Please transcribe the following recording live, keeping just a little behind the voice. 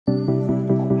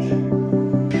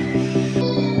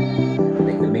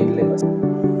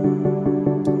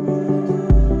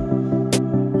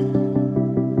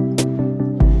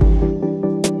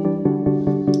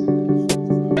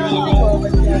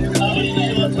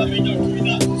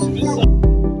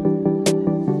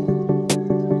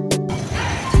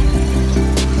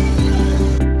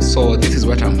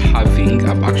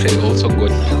I've actually also got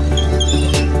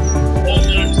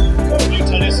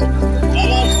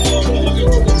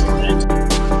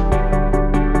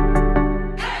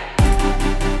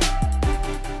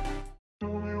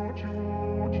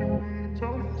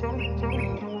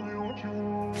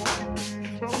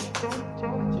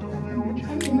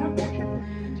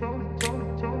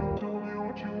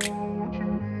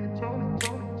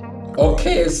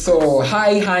Okay, so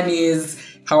hi honeys,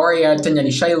 how are you?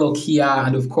 Tanyanishailoc here,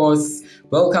 and of course,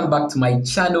 welcome back to my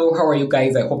channel. How are you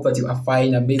guys? I hope that you are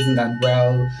fine, amazing, and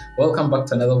well. Welcome back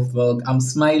to another vlog. I'm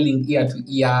smiling ear to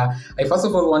ear. I first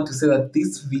of all want to say that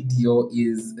this video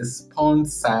is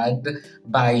sponsored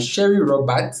by Sherry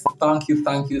Roberts. Thank you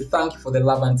for the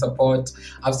love and support.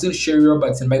 I've seen Sherry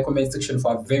Roberts in my comment section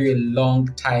for a very long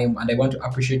time, and I want to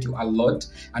appreciate you a lot.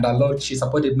 She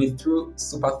supported me through,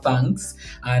 super thanks,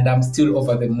 and I'm still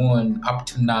over the moon up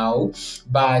to now.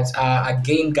 But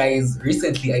again, guys,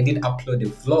 recently I did upload a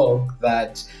vlog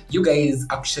that you guys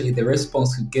actually, the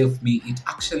response you gave me, it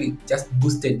actually just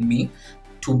boosted me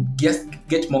to just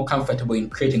get more comfortable in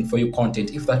creating for you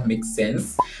content, if that makes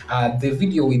sense. The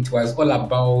video, it was all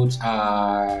about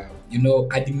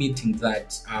admitting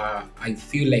that I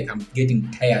feel like I'm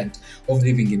getting tired of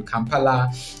living in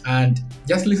Kampala. And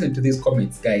just listen to these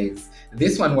comments, guys.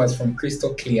 This one was from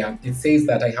Crystal Clear. It says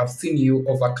that I have seen you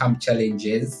overcome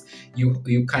challenges.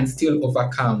 You can still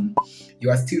overcome. You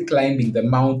are still climbing the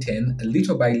mountain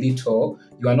little by little.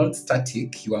 You are not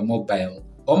static, you are mobile.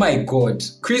 Oh my God,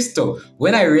 Crystal,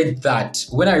 when I read that,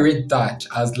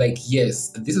 I was like, yes,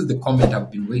 this is the comment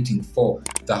I've been waiting for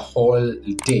the whole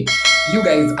day. You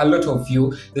guys, a lot of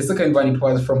you. The second one, it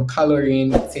was from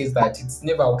Coloring. It says that it's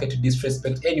never okay to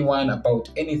disrespect anyone about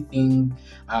anything,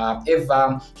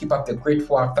 ever. Keep up the great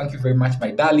work. Thank you very much, my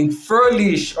darling.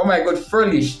 Furlish, oh my God,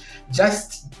 Furlish.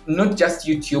 Not just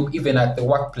YouTube, even at the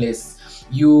workplace.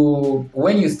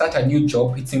 When you start a new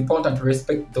job, it's important to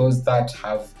respect those that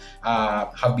have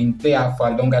been there for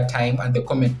a longer time. And the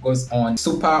comment goes on.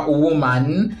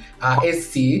 Superwoman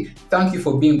SC, thank you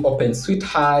for being open,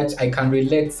 sweetheart. I can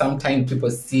relate. Sometimes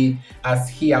people see us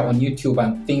here on YouTube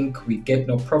and think we get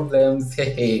no problems.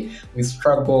 Hey, we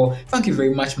struggle. Thank you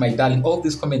very much, my darling. All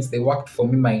these comments, they worked for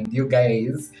me, mind you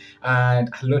guys, and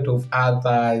a lot of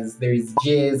others. There is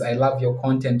Jays, I love your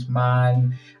content,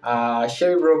 man.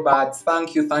 Sherry Roberts,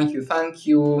 thank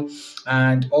you.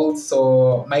 And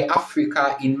also my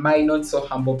Africa, in my not so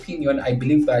humble opinion, I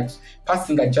believe that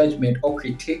passing a judgment or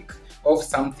critique of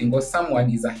something or someone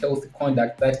is a healthy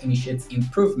conduct that initiates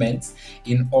improvements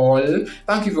in all.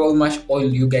 Thank you very much, all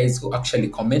you guys who actually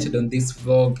commented on this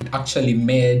vlog. It actually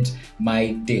made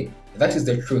my day. That is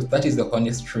the truth. That is the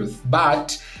honest truth.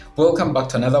 But welcome back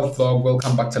to another vlog.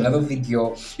 Welcome back to another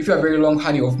video. If you are very long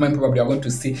honey of mine, probably are going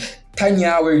to see,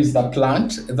 Tanya, where is the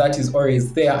plant? That is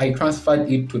always there. I transferred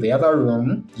it to the other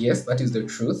room. Yes, that is the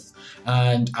truth.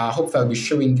 And hopefully I'll be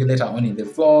showing you later on in the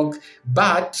vlog.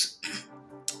 But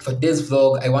for this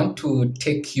vlog, I want to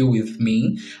take you with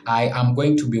me. I am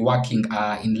going to be working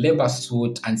in labor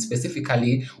suit, and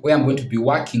specifically where I'm going to be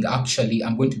working, actually,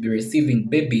 I'm going to be receiving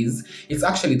babies. It's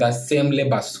actually the same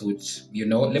labor suit,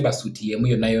 labor suit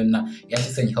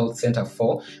Health Center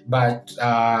for. But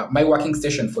my working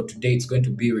station for today, it's going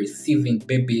to be receiving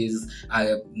babies,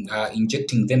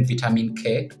 injecting them vitamin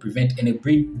K to prevent any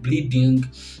bleeding,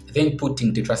 then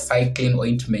putting tetracycline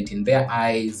ointment in their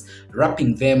eyes,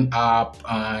 wrapping them up,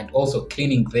 and also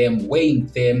cleaning them, weighing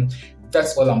them.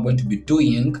 That's all I'm going to be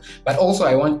doing. But also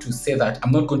I want to say that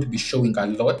I'm not going to be showing a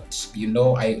lot.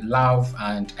 I love,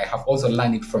 and I have also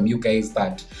learned it from you guys,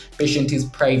 that patient's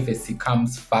privacy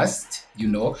comes first.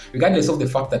 Regardless of the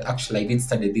fact that actually I did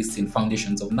study this in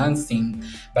Foundations of Nursing,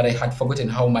 but I had forgotten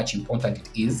how much important it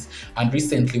is. And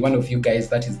recently, one of you guys,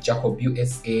 that is Jacob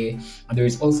USA, and there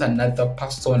is also another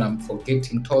person I'm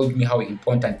forgetting, told me how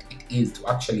important it is to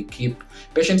actually keep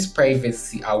patients'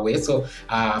 privacy away. So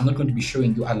I'm not going to be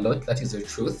showing you a lot, that is the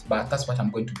truth, but that's what I'm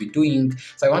going to be doing.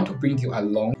 So I want to bring you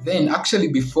along. Then actually,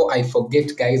 before I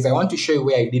forget, guys, I want to show you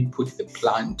where I did put the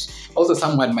plant. Also,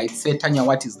 someone might say, Tanya,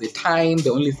 what is the time?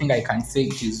 The only thing I can say,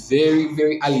 it is very,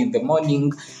 very early in the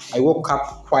morning. I woke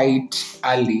up quite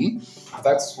early.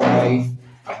 That's why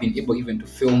I've been able even to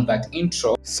film that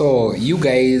intro. So you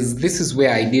guys, this is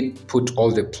where I did put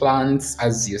all the plants.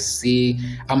 As you see,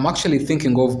 I'm actually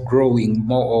thinking of growing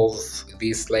more of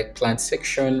this plant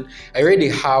section. I already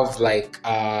have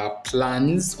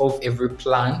plans of every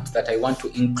plant that I want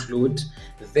to include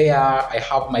there. I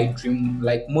have my dream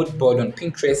mood board on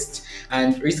Pinterest,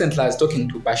 and recently I was talking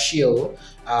to Bashil.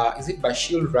 Is it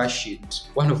Bashil Rashid?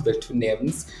 One of the two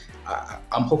names.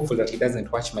 I'm hopeful that he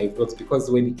doesn't watch my vlogs, because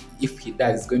if he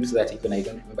does, he's going to say that even I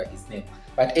don't remember his name.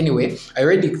 But anyway, I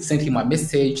already sent him a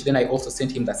message. Then I also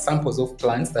sent him the samples of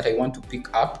plants that I want to pick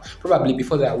up. Probably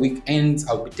before the week ends,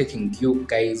 I'll be taking you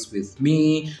guys with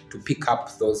me to pick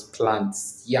up those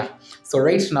plants. Yeah. So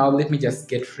right now, let me just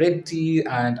get ready,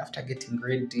 and after getting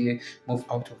ready, move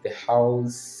out of the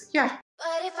house. Yeah.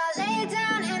 But if I lay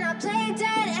down and I play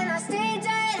dead and I stay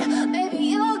dead, maybe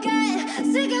you'll get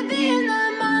sick of being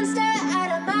the monster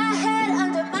out of my head,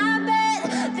 under my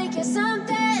bed. Think you're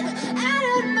something out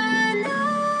of my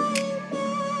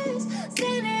nightmares,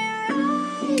 standing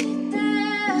right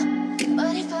there.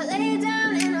 But if I lay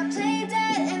down and I play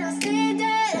dead and I stay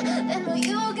dead, then will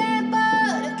you get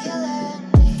bored of killing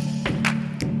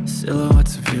me?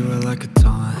 Silhouettes of you are like a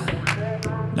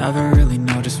taunt. Never really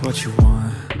know just what you want.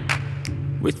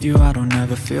 With you I don't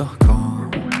ever feel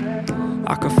calm.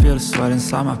 I can feel the sweat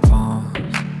inside my palms.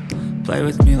 Play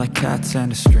with me like cats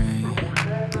and a string.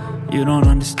 You don't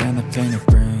understand the pain it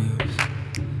brings.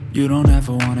 You don't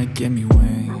ever wanna give me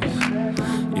wings.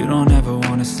 You don't ever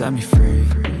wanna set me free.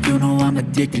 You know I'm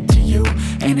addicted to you,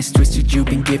 and it's twisted, you've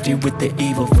been gifted with the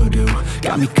evil voodoo.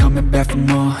 Got me coming back for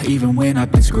more, even when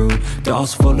I've been screwed.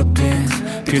 Dolls full of pins,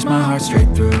 pierce my heart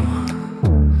straight through.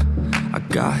 I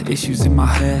got issues in my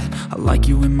head, I like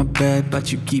you in my bed,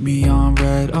 but you keep me on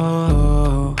red.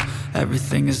 Oh,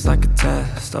 everything is like a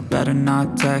test. I better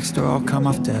not text or I'll come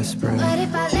off desperate. But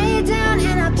if I lay down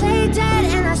and I play dead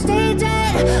and I stay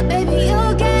dead, baby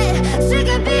you'll get sick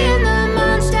of being the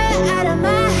monster out of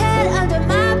my head, under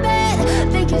my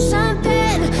bed. Think you're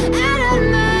something out of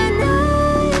my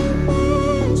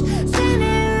nightmares,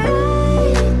 standing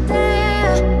right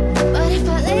there. But if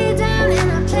I lay down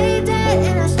and I play dead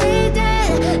and I stay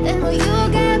dead, then will you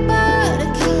get bored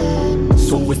of killing me?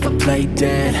 So if I play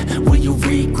dead, will you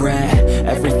regret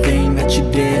everything that you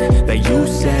did, that you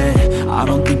said? I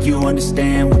don't think you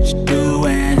understand what you're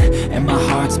doing, and my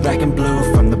heart's black and blue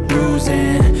from the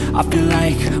bruising. I feel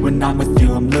like when I'm with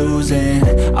you I'm losing.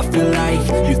 I feel like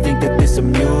you think that this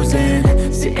amusing,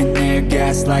 sitting there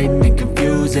gaslighting and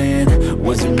confusing.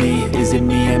 Was it me? Is it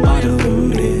me? Am I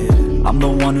deluded? I'm the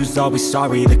one who's always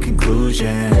sorry, the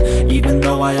conclusion, even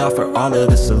though I offer all of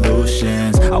the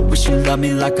solutions. I wish you loved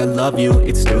me like I love you,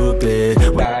 it's stupid.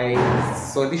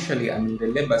 Guys, so literally I'm in the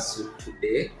labor suit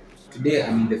today. Today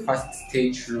I'm in the first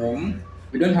stage room.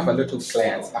 We don't have a lot of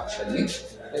clients actually.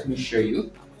 Let me show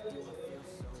you.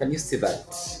 Can you see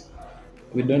that?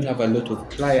 We don't have a lot of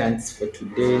clients for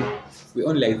today. We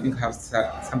only, I think, have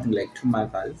something like 2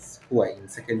 mothers who are in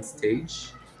second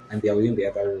stage, and they are within the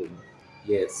other room.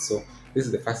 Yes, so this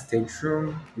is the first stage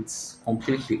room. It's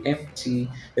completely empty.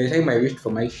 By the time I reached for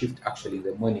my shift, actually in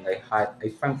the morning, I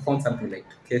found something like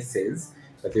 2 cases,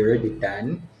 but they're already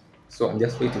done. So I'm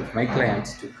just waiting for my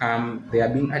clients to come. They are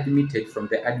being admitted from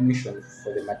the admission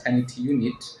for the maternity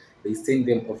unit. They send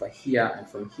them over here, and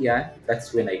from here,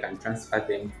 that's when I can transfer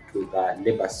them to the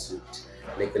labor suite,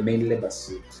 like the main labor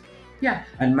suite. Yeah,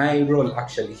 and my role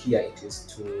actually here, it is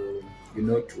to,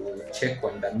 to check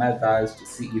on the mothers to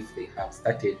see if they have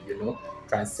started,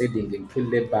 transcending into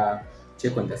labor,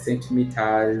 check on the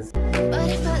centimeters. But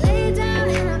if I lay down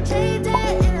and I play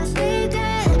dead and I stay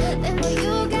dead, then will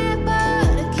you get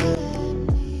bored of killing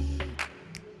me?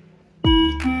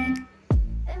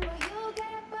 Then will you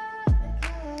get bored of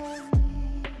killing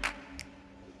me?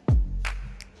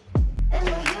 Then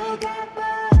will you get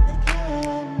bored of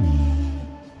killing me?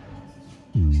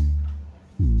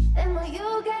 Then will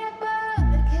you get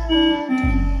bored of killing me?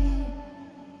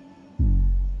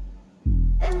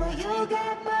 Then will you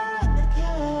get bored of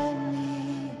killing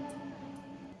me?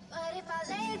 But if I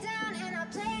lay down and I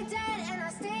play dead and I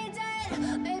stay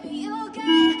dead, baby you'll get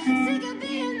sick of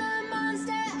being the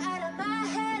monster out of my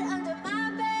head, under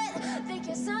my bed. Think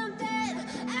you're something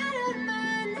out of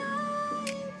my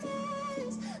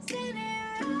nightmares, standing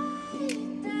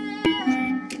right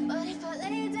there. But if I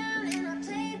lay down and I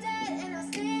play dead and I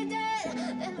stay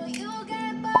dead, then will you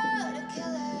get bored of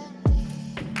killing me?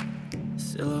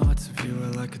 Silhouettes of you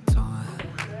are like a taunt.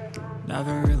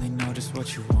 Never really know just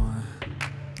what you want.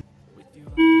 With you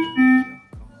I don't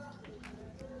feel calm.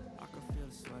 I can feel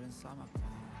the sweat inside my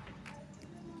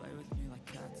palm. Play with me like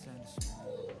cats and a string.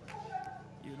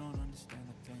 You don't understand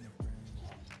the pain it brings.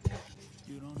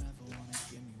 You don't ever wanna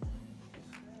give me wings.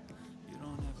 You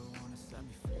don't ever wanna set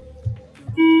me free. You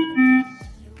know I'm addicted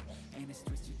to you, and it's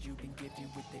twisted, you've been gifted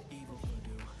with the evil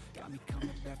voodoo. Got me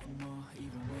coming back for more,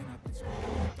 even when I've been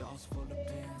screwed. Dolls full of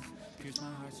pins, pierce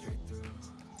my heart straight through.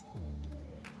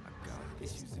 I got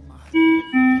issues in my head,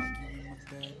 like you in my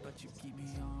bed, but you keep me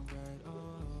on red. Oh,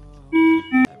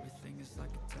 everything is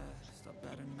like a test. I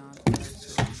better not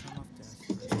text or I'll come off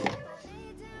desperate.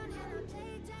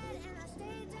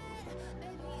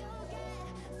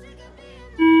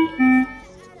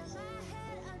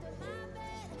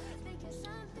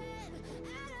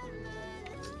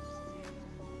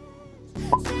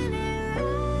 seen it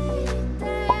right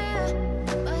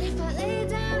there. But if I lay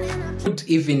down and I Good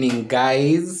evening,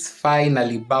 guys.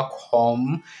 Finally back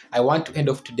home. I want to end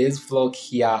off today's vlog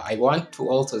here. I want to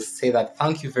also say that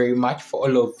thank you very much for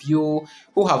all of you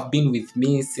who have been with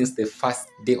me since the first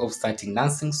day of starting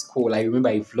nursing school. I remember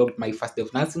I vlogged my first day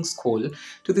of nursing school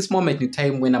to this moment in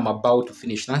time when I'm about to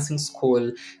finish nursing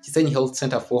school. Chisenyi Health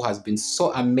Center 4 has been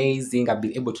so amazing. I've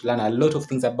been able to learn a lot of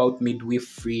things about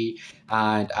midwifery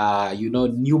and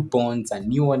newborns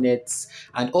and neonates.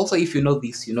 And also, if you know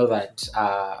this, you know that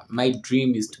my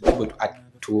dream is to be able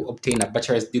to obtain a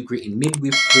bachelor's degree in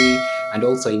midwifery and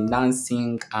also in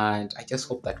nursing, and I just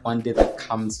hope that one day that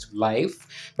comes to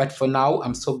life. But for now,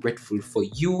 I'm so grateful for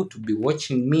you to be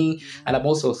watching me, and I'm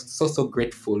also so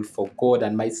grateful for God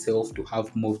and myself to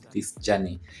have moved this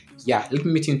journey. Yeah, let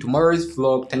me meet you in tomorrow's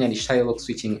vlog. Tanyanishailoc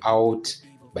switching out.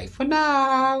 Bye for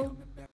now.